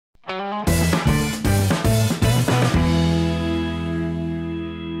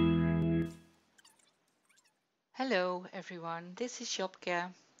Hello everyone, this is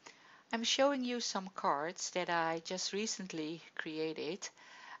Jobke. I'm showing you some cards that I just recently created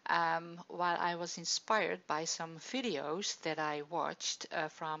while I was inspired by some videos that I watched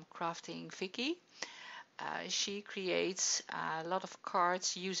from Crafting Vicky. She creates a lot of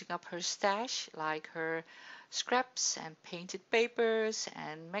cards using up her stash, like her scraps and painted papers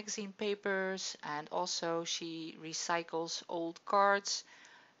and magazine papers, and also she recycles old cards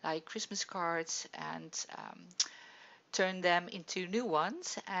like Christmas cards and turn them into new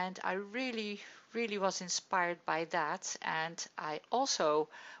ones, and I really was inspired by that, and I also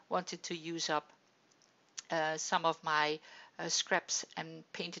wanted to use up some of my scraps and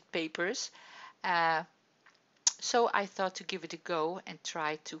painted papers, uh, so I thought to give it a go and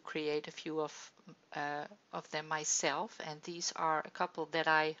try to create a few of them myself, and these are a couple that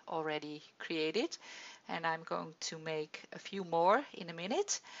I already created, and I'm going to make a few more in a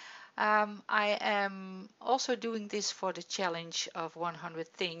minute. I am also doing this for the challenge of 100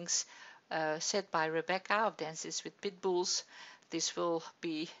 things set by Rebecca of Dances with Pitbulls. This will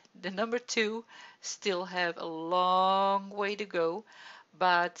be the number 2. Still have a long way to go,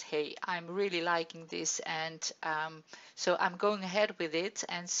 but hey, I'm really liking this, and so I'm going ahead with it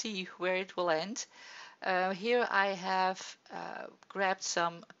and see where it will end. Here I have grabbed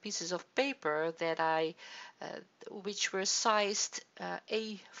some pieces of paper that uh, which were sized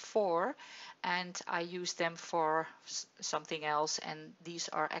A4, and I used them for something else, and these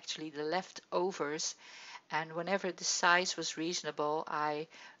are actually the leftovers, and whenever the size was reasonable I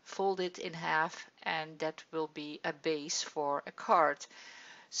fold it in half, and that will be a base for a card.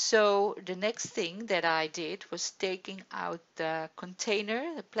 So the next thing that I did was taking out the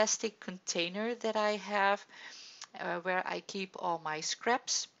container, the plastic container that I have, where I keep all my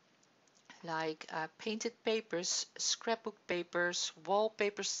scraps, like painted papers, scrapbook papers,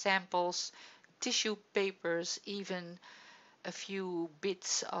 wallpaper samples, tissue papers, even a few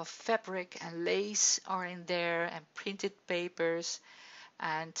bits of fabric and lace are in there, and printed papers.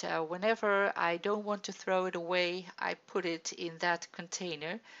 And whenever I don't want to throw it away, I put it in that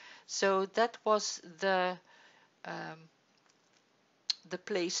container. So that was um, the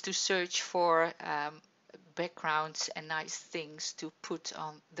place to search for backgrounds and nice things to put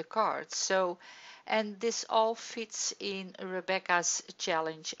on the cards. So, and this all fits in Rebecca's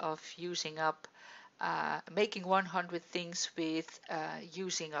challenge of using up, making 100 things with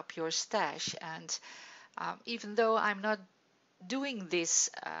using up your stash. And even though I'm not doing this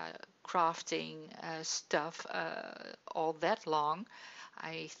crafting stuff all that long,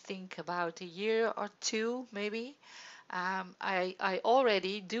 I think about a year or two maybe. I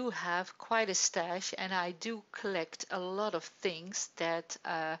already do have quite a stash, and I do collect a lot of things that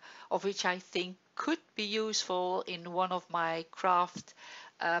of which I think could be useful in one of my craft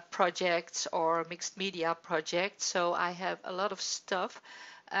projects or mixed media projects. So I have a lot of stuff.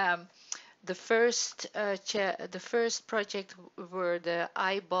 Um, the first project were the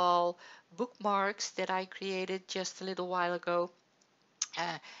eyeball bookmarks that I created just a little while ago.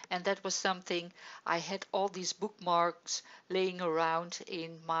 Uh, and that was something. I had all these bookmarks laying around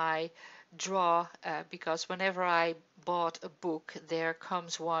in my drawer because whenever I bought a book, there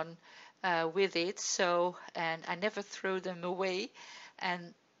comes one with it. So, and I never throw them away.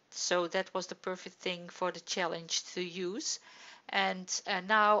 And so that was the perfect thing for the challenge to use. And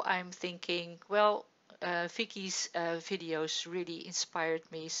now I'm thinking, well, Vicky's videos really inspired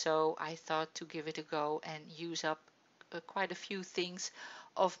me, so I thought to give it a go and use up quite a few things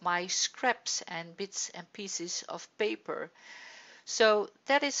of my scraps and bits and pieces of paper. So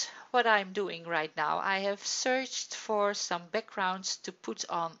that is what I'm doing right now. I have searched for some backgrounds to put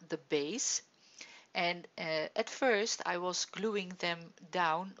on the base, and at first I was gluing them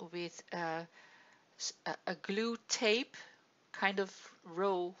down with a glue tape, kind of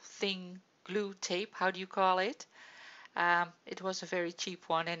roll thing, glue tape, how do you call it? It was a very cheap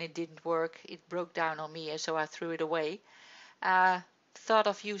one and it didn't work. It broke down on me, so I threw it away. Thought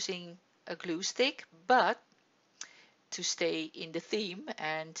of using a glue stick, but to stay in the theme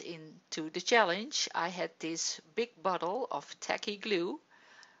and into the challenge, I had this big bottle of tacky glue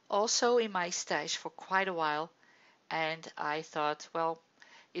also in my stash for quite a while, and I thought, well,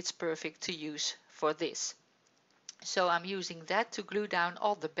 it's perfect to use for this. So I'm using that to glue down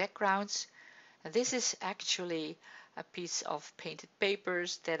all the backgrounds. And this is actually a piece of painted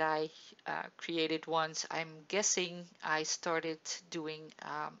papers that I created once. I'm guessing I started doing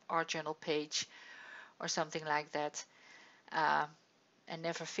art journal page or something like that, uh, and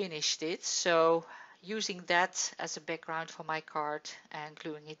never finished it. So using that as a background for my card and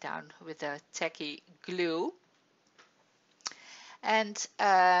gluing it down with a tacky glue. And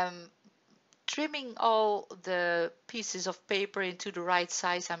trimming all the pieces of paper into the right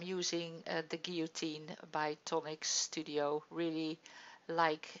size. I'm using the Guillotine by Tonic Studio. Really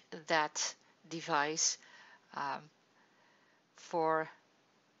like that device for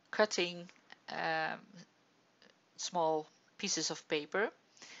cutting um, small pieces of paper.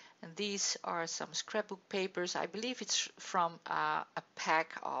 And these are some scrapbook papers. I believe it's from a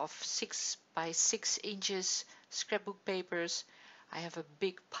pack of 6 by 6 inches scrapbook papers. I have a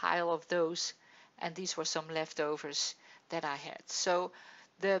big pile of those, and these were some leftovers that I had. So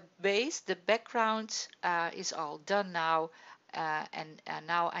the base, the background is all done now, and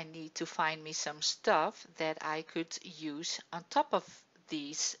now I need to find me some stuff that I could use on top of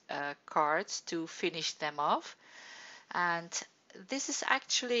these cards to finish them off. And this is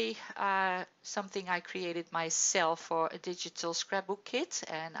actually something I created myself for a digital scrapbook kit,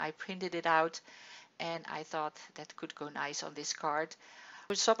 and I printed it out, and I thought that could go nice on this card.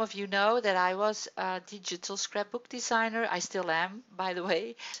 Some of you know that I was a digital scrapbook designer. I still am, by the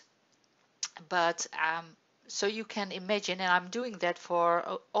way. But so you can imagine, and I'm doing that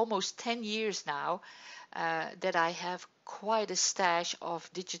for almost 10 years now, that I have quite a stash of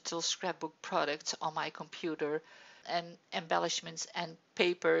digital scrapbook products on my computer, and embellishments and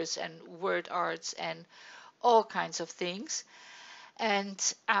papers and word arts and all kinds of things. And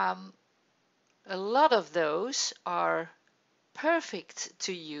a lot of those are perfect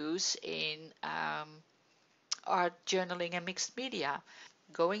to use in art, journaling, and mixed media.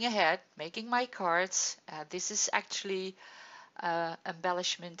 Going ahead, making my cards. This is actually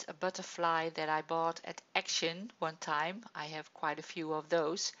embellishment, a butterfly that I bought at Action one time. I have quite a few of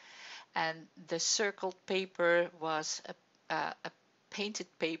those. And the circled paper was a painted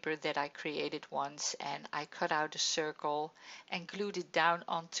paper that I created once, and I cut out a circle and glued it down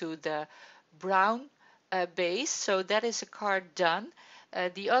onto the brown base. So that is a card done.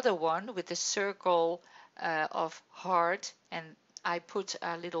 The other one with the circle of heart, and I put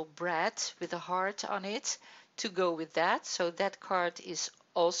a little bread with a heart on it to go with that. So that card is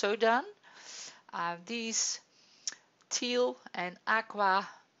also done. These teal and aqua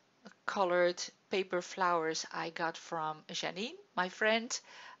colored paper flowers I got from Janine, my friend,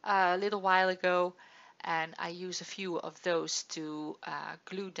 a little while ago, and I use a few of those to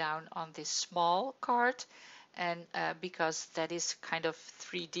glue down on this small card, and because that is kind of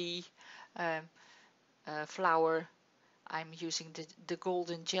 3D flower, I'm using the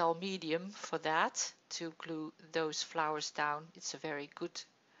golden gel medium for that to glue those flowers down. It's a very good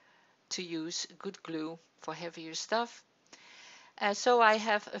to use, good glue for heavier stuff. So I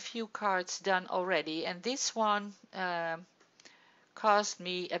have a few cards done already, and this one caused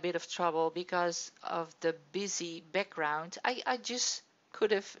me a bit of trouble because of the busy background. I just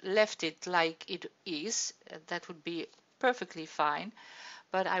could have left it like it is. That would be perfectly fine,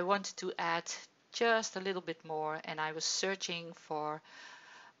 but I wanted to add just a little bit more, and I was searching for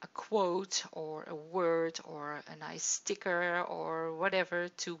a quote or a word or a nice sticker or whatever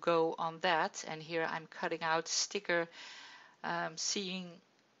to go on that. And here I'm cutting out a sticker,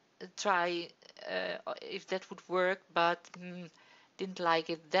 try if that would work, but didn't like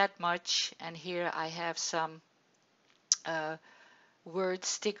it that much. And here I have some word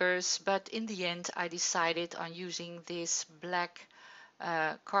stickers, but in the end I decided on using this black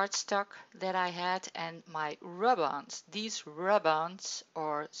cardstock that I had and my rub-ons. These rub-ons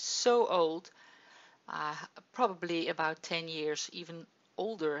are so old, probably about 10 years, even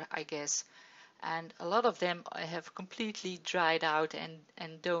older, I guess. And a lot of them have completely dried out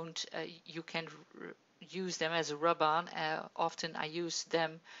and don't, you can use them as a rub-on. Often I use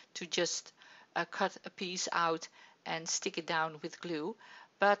them to just cut a piece out and stick it down with glue.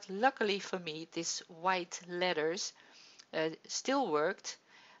 But luckily for me, these white letters still worked.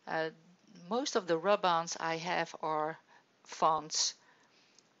 Most of the rub-ons I have are fonts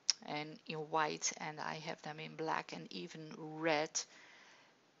and in white, and I have them in black and even red.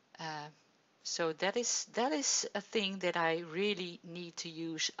 So that is a thing that I really need to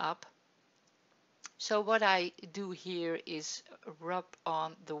use up. So what I do here is rub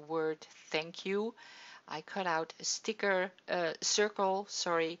on the word thank you. I cut out a sticker circle,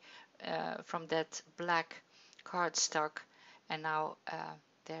 sorry, from that black cardstock, and now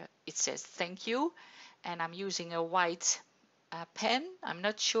there it says thank you, and I'm using a white pen. I'm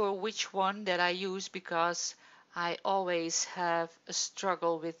not sure which one that I use because I always have a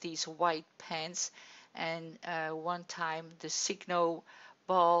struggle with these white pens, and one time the Signo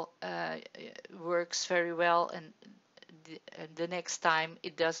ball works very well, and the next time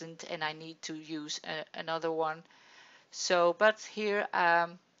it doesn't, and I need to use another one. So, but here I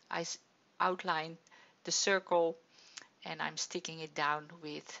outline the circle, and I'm sticking it down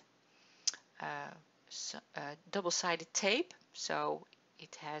with double-sided tape, so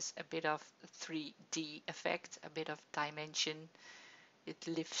it has a bit of 3D effect, a bit of dimension. It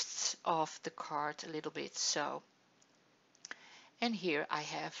lifts off the card a little bit. So, and here I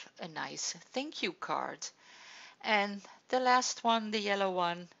have a nice thank you card. And the last one, the yellow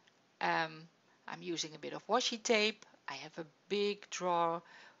one, I'm using a bit of washi tape. I have a big drawer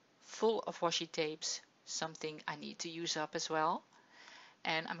full of washi tapes, something I need to use up as well.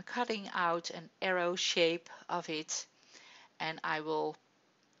 And I'm cutting out an arrow shape of it, and I will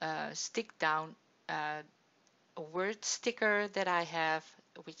stick down a word sticker that I have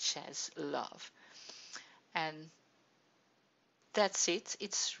which says love. And that's it.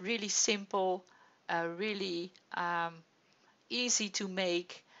 It's really simple, really easy to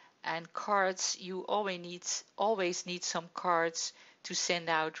make, and cards, you always need some cards to send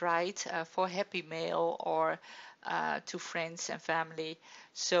out, right? For happy mail or to friends and family.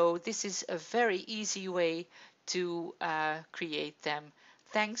 So this is a very easy way to create them.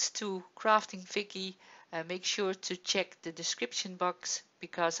 Thanks to Crafting Vicky. Make sure to check the description box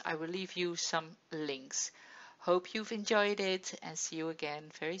because I will leave you some links. Hope you've enjoyed it and see you again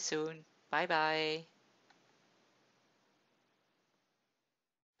very soon. Bye bye.